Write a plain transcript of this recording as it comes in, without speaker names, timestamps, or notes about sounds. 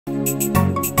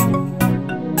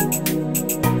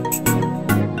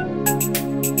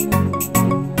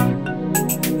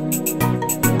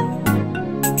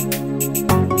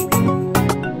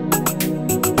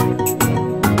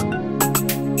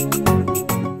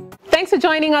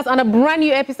joining us on a brand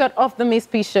new episode of the Miss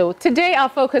P Show. Today our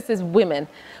focus is women.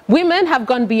 Women have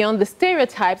gone beyond the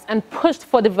stereotypes and pushed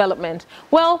for development.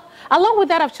 Well, along with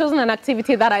that, I've chosen an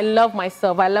activity that I love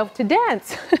myself. I love to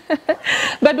dance.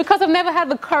 But because I've never had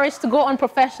the courage to go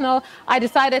unprofessional, I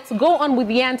decided to go on with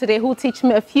Yan today, who will teach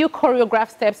me a few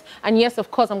choreographed steps. And yes, of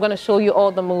course, I'm going to show you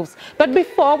all the moves. But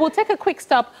before, we'll take a quick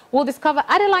stop. We'll discover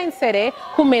ADELINE SEDE,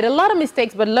 who made a lot of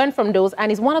mistakes but learned from those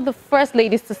and is one of the first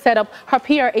ladies to set up her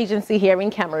PR agency here in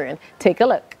Cameroon. Take a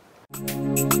look.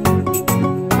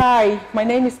 Hi, my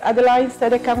name is ADELINE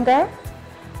SEDE.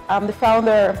 I'm the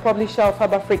founder and publisher of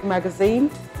FabAfrique Magazine.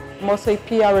 I'm also a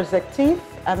PR executive,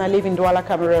 and I live in Douala,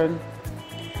 Cameroon.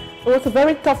 It was a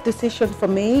very tough decision for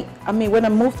me. I mean, when I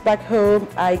moved back home,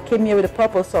 I came here with the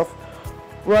purpose of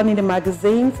running the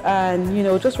magazines and,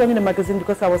 just running the magazine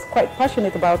because I was quite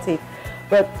passionate about it.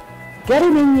 But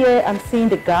getting in here and seeing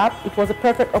the gap, it was a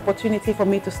perfect opportunity for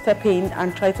me to step in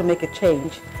and try to make a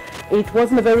change. It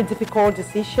wasn't a very difficult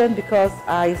decision because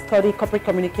I studied corporate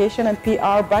communication and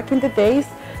PR back in the days.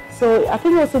 So I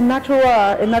think it was a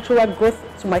natural growth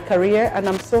to my career, and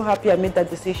I'm so happy I made that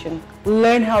decision.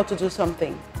 Learn how to do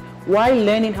something. Why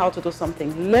learning how to do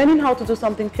something? Learning how to do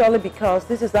something purely because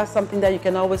that's something that you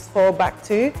can always fall back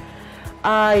to.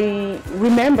 I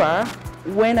remember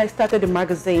when I started the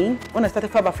magazine, when I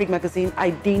started FabAfrique Magazine, I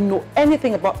didn't know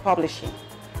anything about publishing.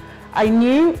 I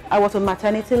knew I was on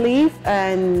maternity leave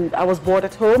and I was bored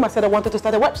at home. I said I wanted to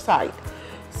start a website.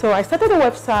 So I started a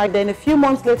website, then a few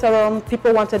months later on,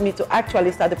 people wanted me to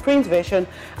actually start the print version.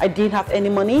 I didn't have any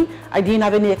money, I didn't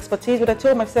have any expertise, but I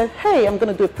told them, I said, hey, I'm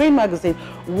going to do a print magazine.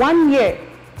 1 year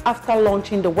after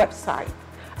launching the website,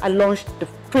 I launched the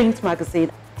print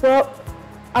magazine. Well,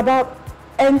 about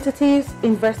entities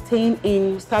investing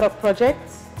in startup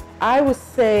projects, I would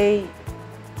say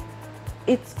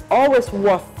it's always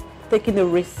worth taking a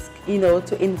risk,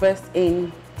 to invest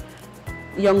in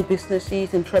young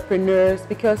businesses, entrepreneurs,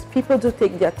 because people do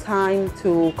take their time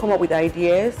to come up with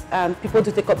ideas and people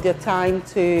do take up their time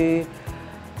to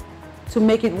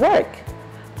make it work.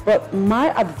 But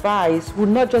my advice would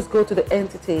not just go to the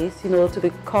entities, to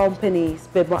the companies,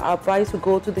 but my advice would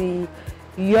go to the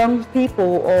young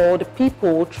people or the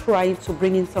people trying to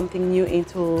bring in something new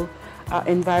into our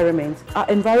environment. Our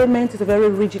environment is a very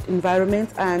rigid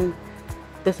environment and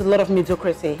there's a lot of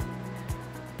mediocrity.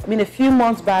 I mean, a few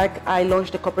months back, I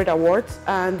launched the Corporate Awards,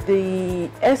 and the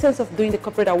essence of doing the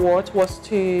Corporate Awards was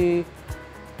to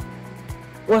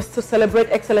celebrate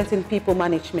excellence in people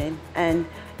management. And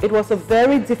it was a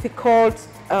very difficult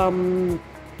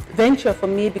venture for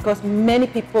me because many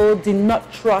people did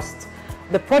not trust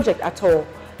the project at all.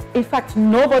 In fact,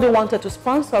 nobody wanted to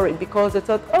sponsor it because they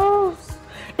thought, oh,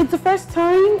 it's the first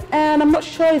time and I'm not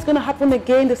sure it's going to happen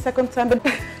again the second time. But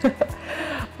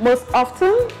most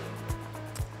often,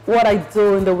 what I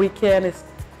do in the weekend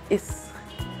is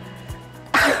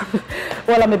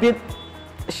well, I'm a bit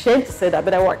ashamed to say that,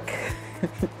 but I work.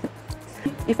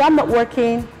 If I'm not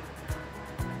working,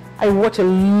 I watch a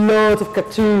lot of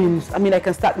cartoons. I mean, I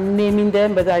can start naming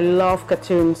them, but I love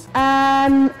cartoons.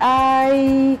 And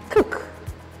I cook.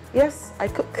 Yes, I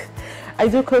cook. I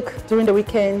do cook during the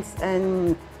weekends,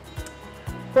 and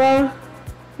well,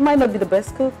 might not be the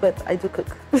best cook, but I do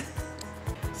cook.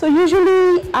 So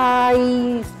usually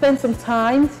I spend some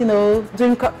time,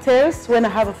 doing cocktails when I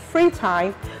have a free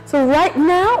time. So right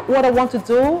now, what I want to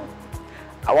do,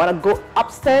 I want to go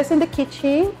upstairs in the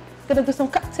kitchen, gonna do some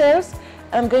cocktails,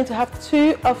 and I'm going to have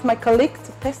 2 of my colleagues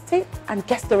to test it and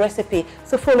guess the recipe.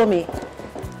 So follow me.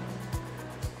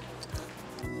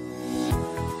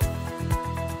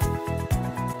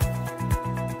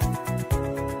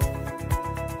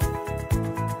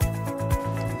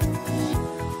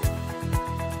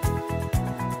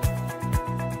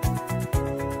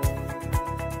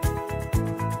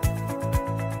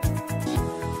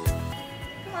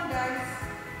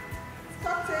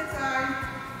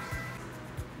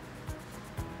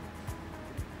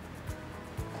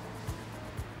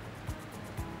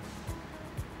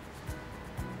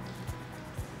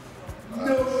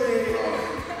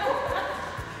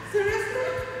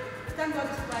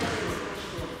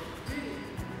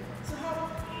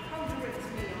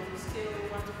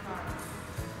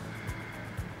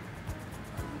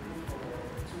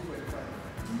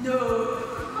 No.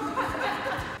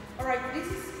 All right, this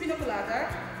is pina colada,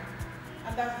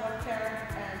 and that's vodka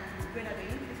and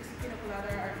grenadine. This is pina colada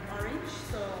and orange.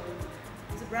 So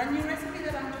it's a brand new recipe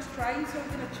that I'm just trying. So I'm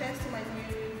gonna cheers to my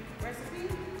new